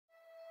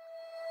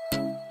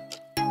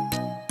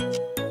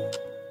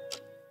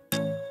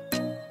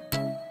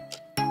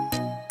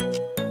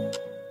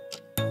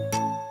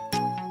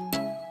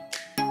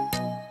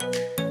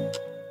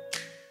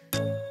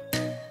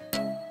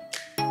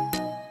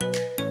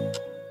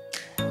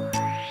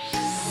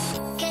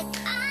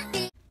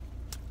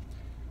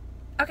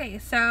Okay,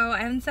 so I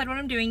haven't said what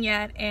I'm doing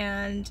yet,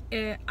 and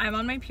I'm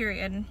on my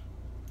period,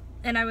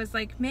 and I was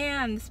like,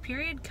 man, this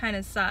period kind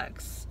of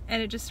sucks,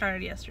 and it just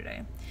started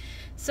yesterday.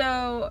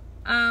 So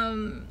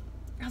I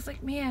was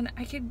like, man,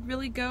 I could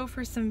really go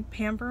for some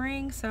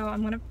pampering, so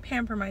I'm gonna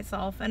pamper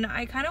myself. And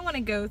I kind of want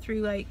to go through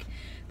like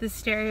the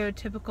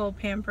stereotypical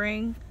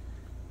pampering,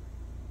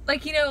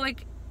 like, you know,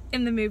 like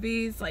in the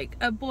movies, like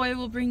a boy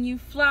will bring you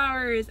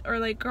flowers, or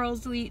like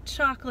girls will eat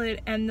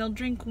chocolate and they'll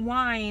drink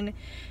wine,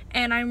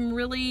 and I'm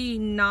really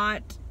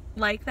not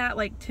like that.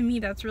 Like, to me,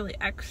 that's really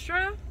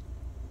extra.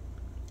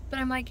 But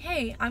I'm like,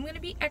 hey, I'm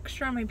gonna be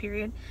extra on my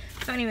period.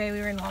 So anyway, we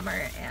were in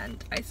Walmart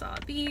and I saw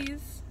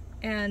these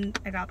and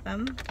I got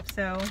them,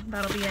 so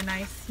that'll be a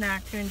nice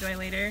snack to enjoy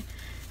later.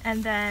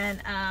 And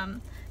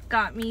then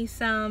got me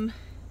some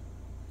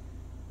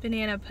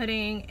banana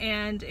pudding,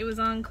 and it was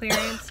on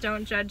clearance.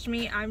 Don't judge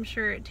me, I'm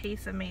sure it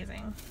tastes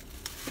amazing.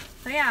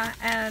 So yeah,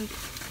 and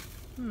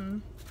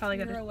probably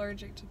You're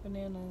allergic to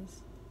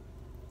bananas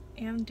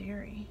and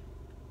dairy.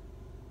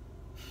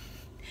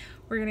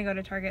 We're gonna go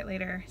to Target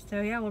later,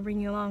 so yeah, we'll bring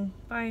you along.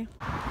 Bye.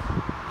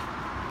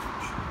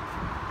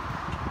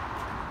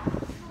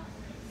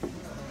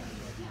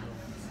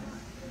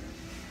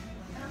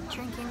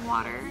 Drinking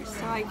water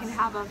so I can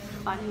have a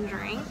fun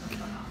drink.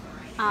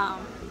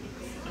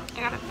 I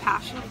got a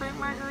passion fruit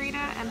margarita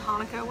and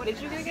Hanako. What did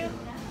you get again?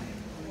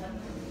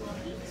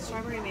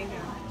 Strawberry mango.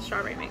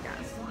 Strawberry mango.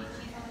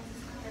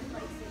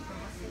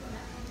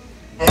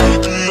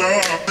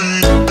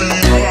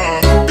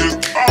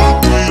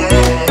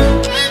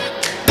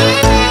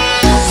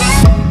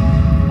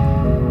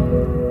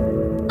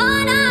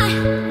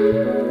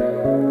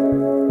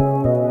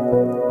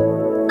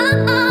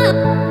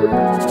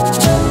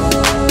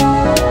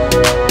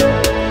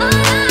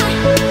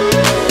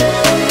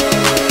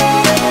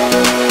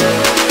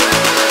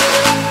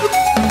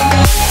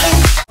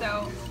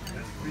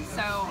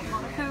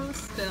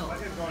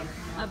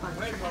 A bunch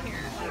right here.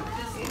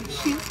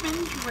 She's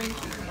been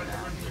drinking.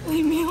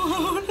 Leave me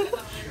alone.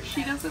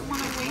 She doesn't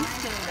want to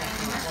waste it.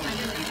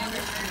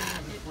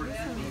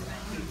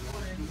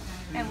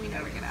 And we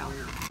never get out.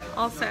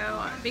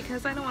 Also,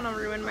 because I don't want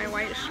to ruin my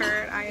white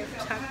shirt, I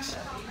have tucked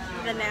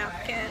the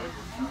napkin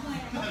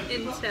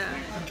into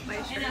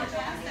my shirt.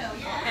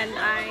 And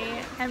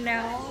I am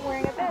now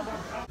wearing a bib.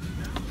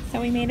 So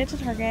we made it to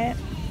Target,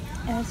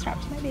 and I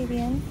strapped my baby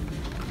in.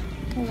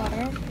 The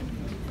water.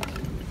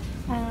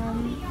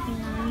 And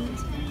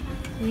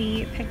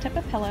we picked up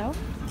a pillow.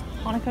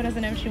 Hanako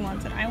doesn't know if she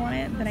wants it. I want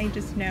it, but I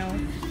just know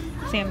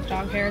Sam's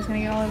dog hair is gonna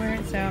get all over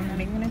it, so I'm not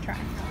even gonna try.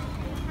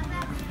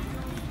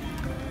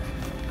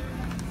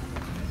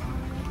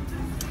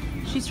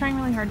 She's trying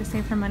really hard to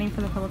save her money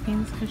for the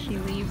Philippines because she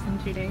leaves in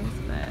 2 days,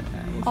 but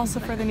also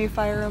for the new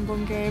Fire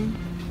Emblem game.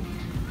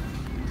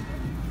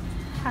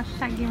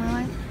 Hashtag gamer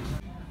life.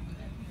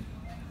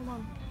 Hold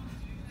on.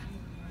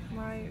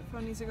 My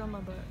phone needs to go in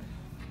my butt.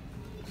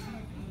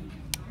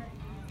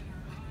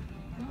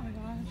 Oh my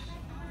gosh.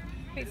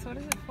 Wait, so what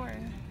is it for?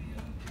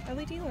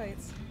 LED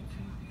lights.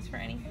 It's for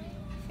any?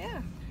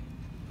 Yeah.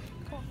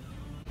 Cool.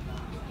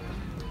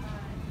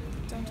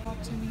 Don't talk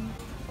to me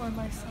or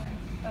my son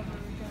ever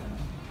again.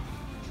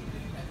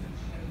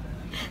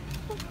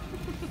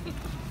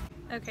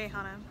 Okay,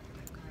 Hana.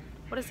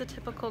 What does a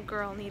typical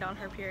girl need on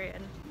her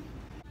period?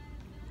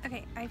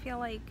 Okay, I feel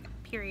like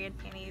period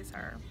panties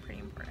are pretty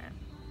important.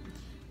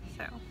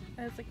 So,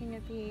 I was looking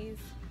at these,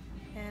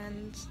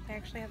 and I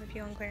actually have a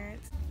few on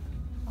clearance.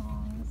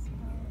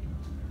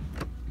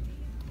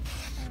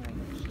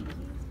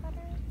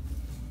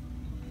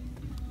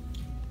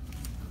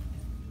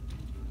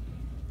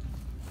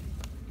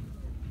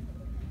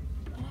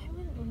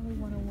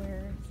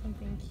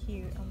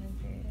 Cute on my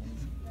period.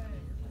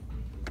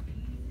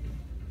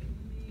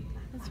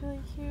 That's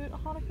really cute.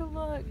 Hanako,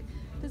 look.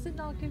 Does it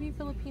not give you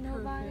Filipino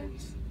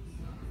vibes?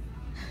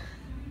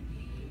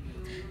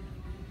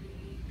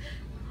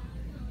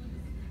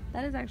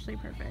 That is actually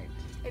perfect.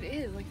 It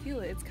is. Like, feel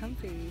it. It's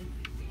comfy.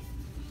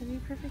 It'd be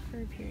perfect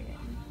for a period.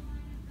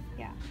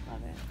 Yeah,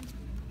 love it.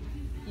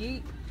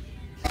 Yeet.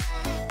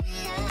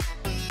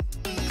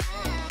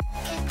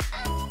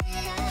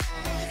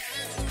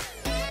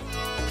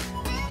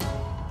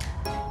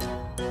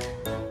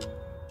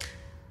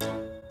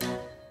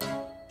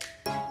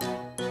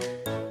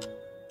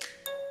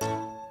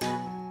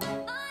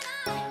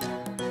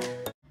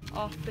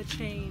 Off the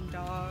chain,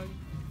 dog.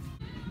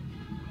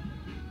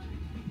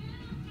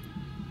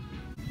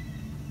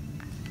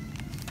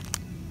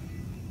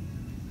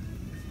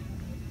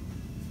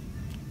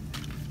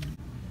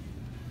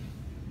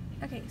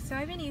 Okay, so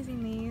I've been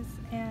using these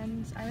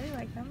and I really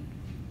like them.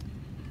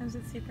 Comes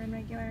with super and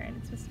regular, and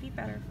it's supposed to be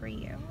better for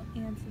you.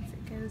 And since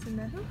it goes in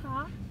the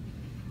hoo-ha,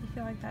 I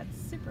feel like that's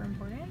super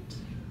important.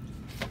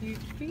 You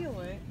feel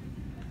it.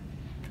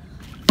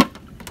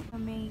 I'll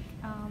make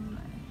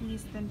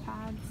these thin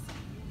pads.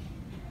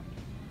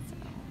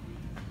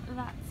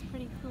 That's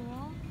pretty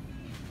cool.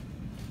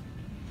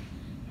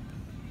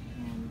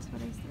 And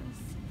what is this?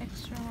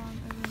 Extra long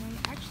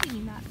overnight.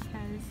 Actually, that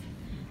says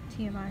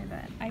TMI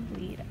that I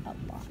bleed a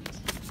lot.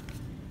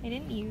 I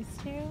didn't used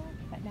to,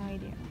 but now I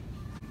do.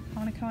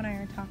 Hanako and I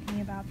are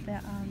talking about the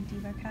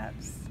Diva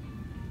cups.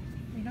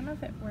 We don't know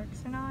if it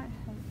works or not.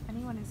 If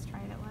anyone has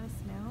tried it, let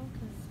us know,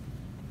 because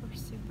we're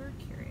super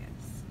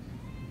curious.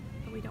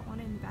 But we don't want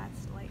to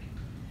invest like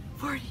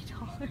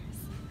 $40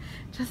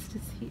 just to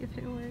see if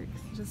it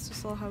works. Just to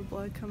still have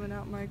blood coming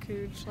out my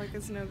cooch, like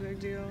it's no big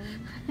deal.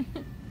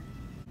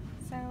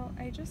 So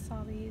I just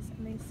saw these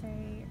and they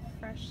say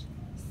Fresh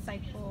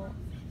Cycle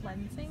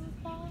Cleansing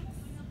Floss.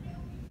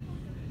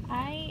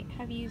 I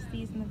have used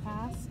these in the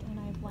past and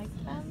I've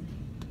liked them.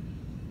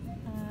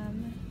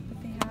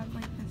 But they have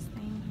like this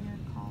thing here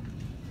called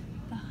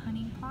the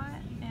Honey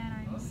Pot and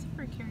I'm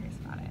super curious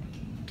about it.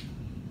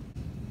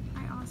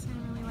 I also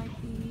really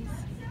like these.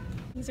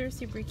 These are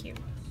super cute.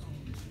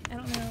 I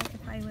don't know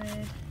if I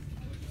would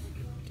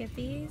get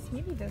these.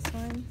 Maybe this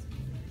one.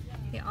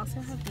 They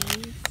also have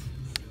these.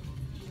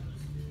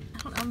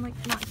 I'm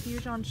like not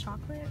huge on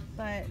chocolate,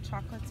 but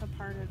chocolate's a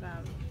part of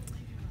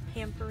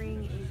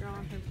pampering a girl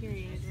on her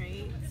period,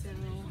 right? So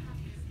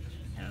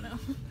I don't know.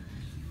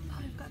 Oh,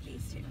 I've got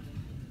these too.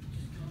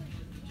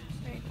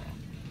 Very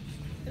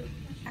cool. Ooh,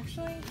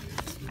 actually,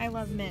 I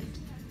love mint,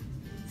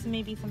 so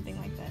maybe something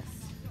like this.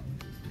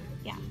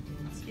 Yeah,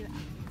 let's do that.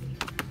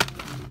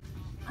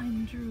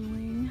 I'm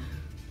drooling.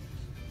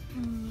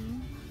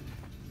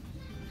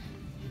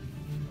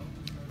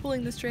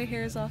 Pulling the stray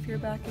hairs off your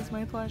back is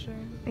my pleasure.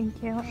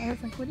 Thank you. I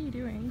was like, what are you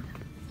doing?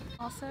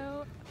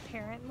 Also,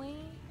 apparently,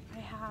 I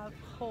have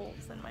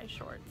holes in my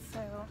shorts,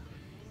 so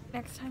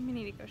next time we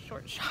need to go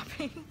short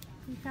shopping.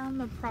 We found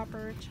the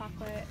proper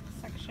chocolate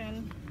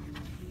section.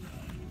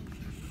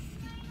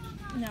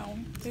 No.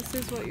 This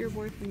is what your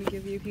boyfriend would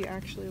give you if he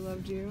actually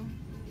loved you.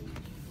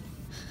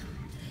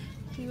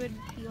 He would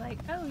be like,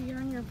 oh, you're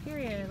on your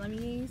period. Let me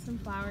get you some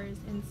flowers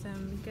and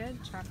some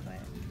good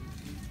chocolate.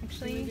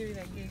 Actually, give you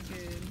that good.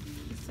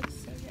 this looks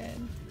so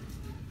good.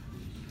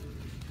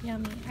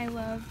 Yummy. I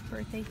love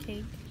birthday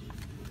cake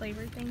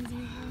flavor things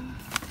usually.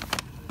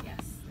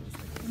 Yes, these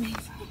look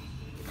amazing.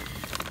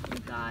 We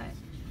got,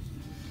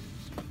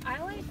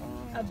 I like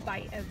a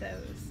bite of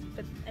those,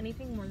 but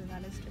anything more than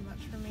that is too much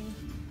for me.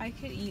 I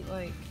could eat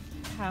like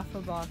half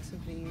a box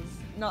of these.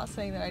 Not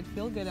saying that I'd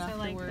feel good So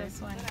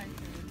afterwards. like this one,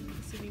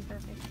 this would be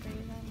perfect for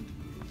you then.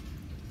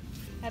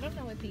 I don't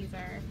know what these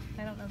are.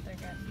 I don't know if they're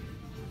good.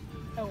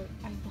 Oh,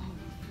 I love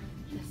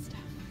this stuff.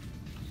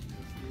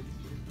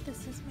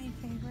 This is my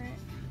favorite.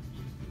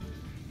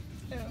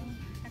 Oh,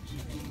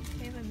 actually,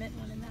 they have a mint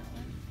one in that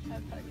one. That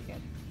would probably be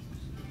good.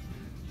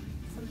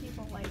 Some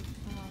people like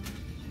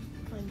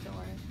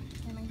Lindor,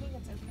 and I think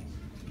it's okay.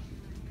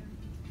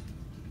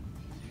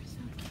 They're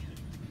so cute.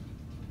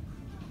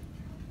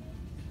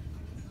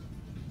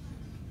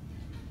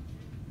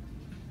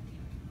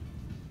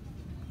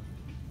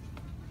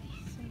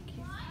 So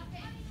cute.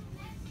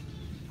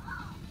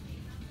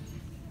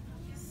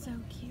 So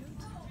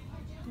cute.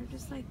 They're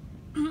just like,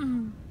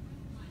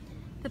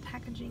 the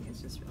packaging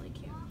is just really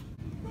cute.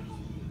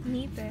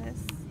 Need this.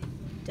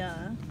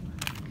 Duh.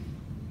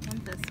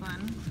 Want this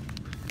one.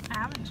 I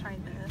haven't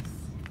tried this,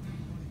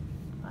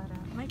 but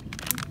it might be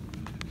good.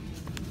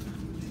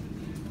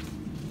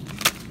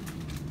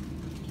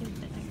 Keep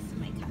it next to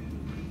my cup.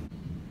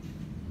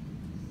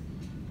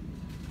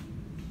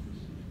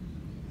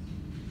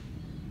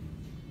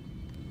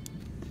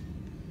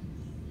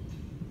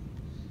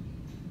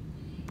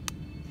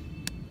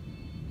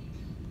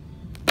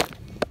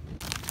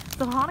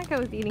 So Hanako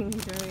was eating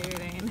these earlier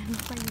today, and I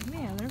was like,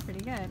 man, they're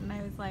pretty good. And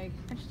I was like,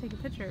 I should take a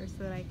picture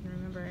so that I can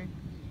remember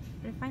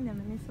where to find them.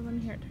 And they sell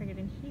them here at Target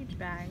in huge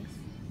bags.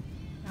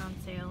 Now on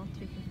sale,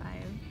 2 for $5.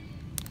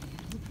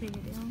 It's a pretty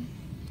good deal.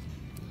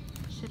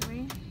 Should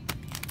we?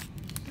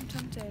 I'm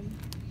tempted.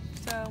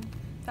 So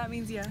that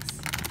means yes.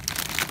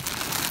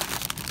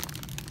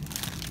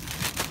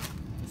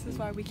 This is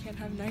why we can't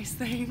have nice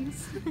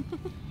things.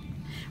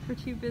 We're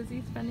too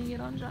busy spending it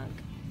on junk.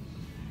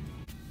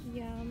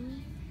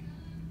 Yum.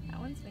 That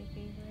one's my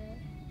favorite.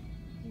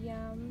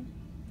 Yum.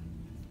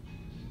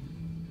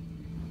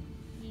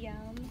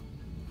 Yum.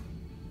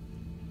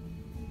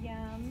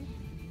 Yum.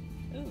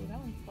 Ooh, that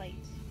one's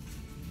light.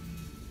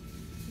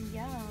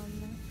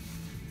 Yum.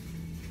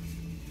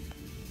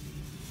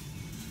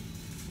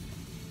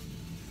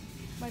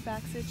 My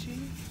back's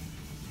itching.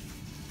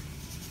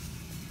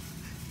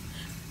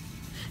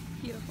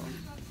 Beautiful.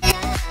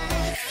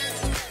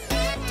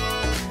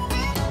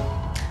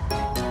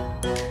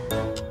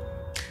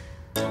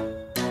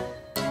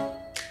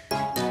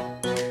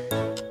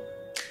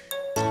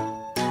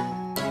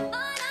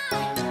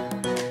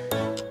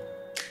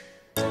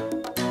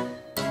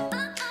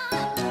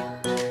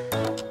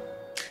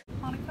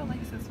 Hanako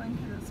likes this one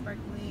because it's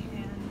sparkly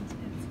and it's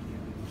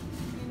cute.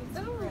 Oh,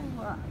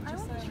 I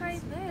want to try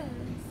this.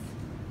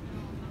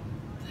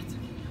 That's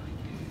okay.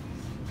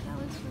 That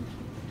looks so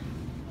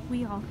cute. We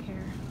all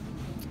care.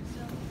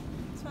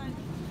 It's fine.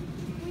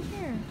 We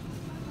care.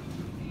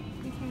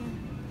 We care.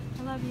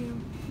 I love you.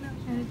 No.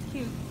 And it's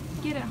cute.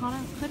 Get it,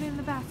 Hana. Put it in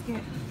the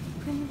basket.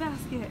 Put it in the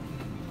basket.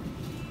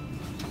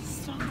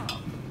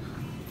 Stop.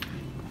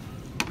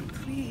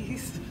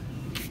 Please.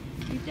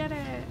 You did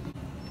it!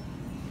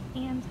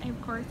 And I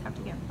of course have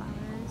to get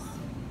flowers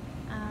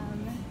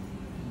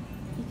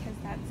because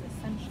that's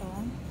essential.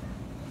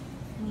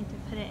 I need to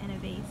put it in a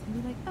vase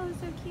and be like, oh,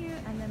 so cute,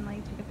 and then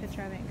like take a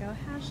picture of it and go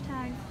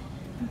hashtag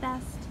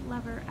best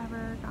lover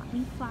ever, got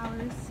me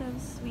flowers, so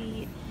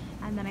sweet,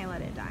 and then I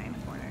let it die in the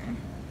corner.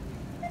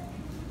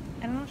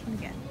 I don't know which one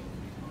to get.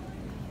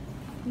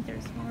 I think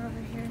there's more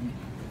over here.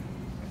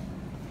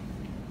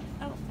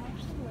 Oh, I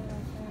actually really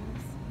like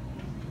those.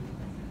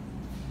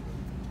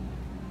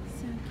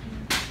 So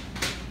cute.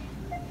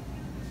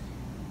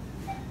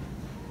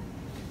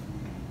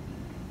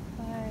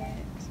 But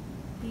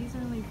these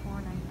are only $4.99.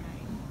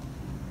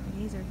 And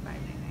these are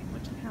 $5.99,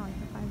 which I kind of like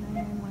the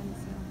 $5.99 ones,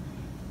 so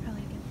I'll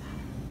probably get that.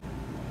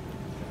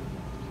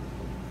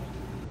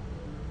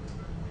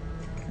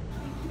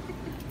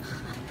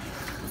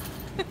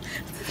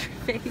 What's your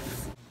face?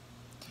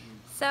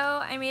 So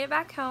I made it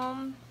back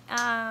home.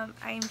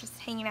 I'm just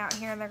hanging out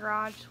here in the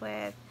garage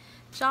with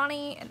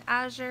Johnny and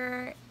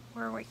Azure.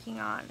 We're working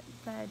on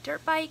the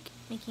dirt bike,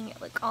 making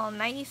it look all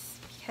nice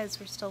because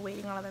we're still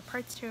waiting on other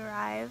parts to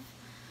arrive.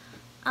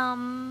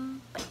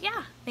 But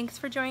yeah, thanks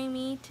for joining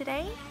me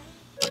today,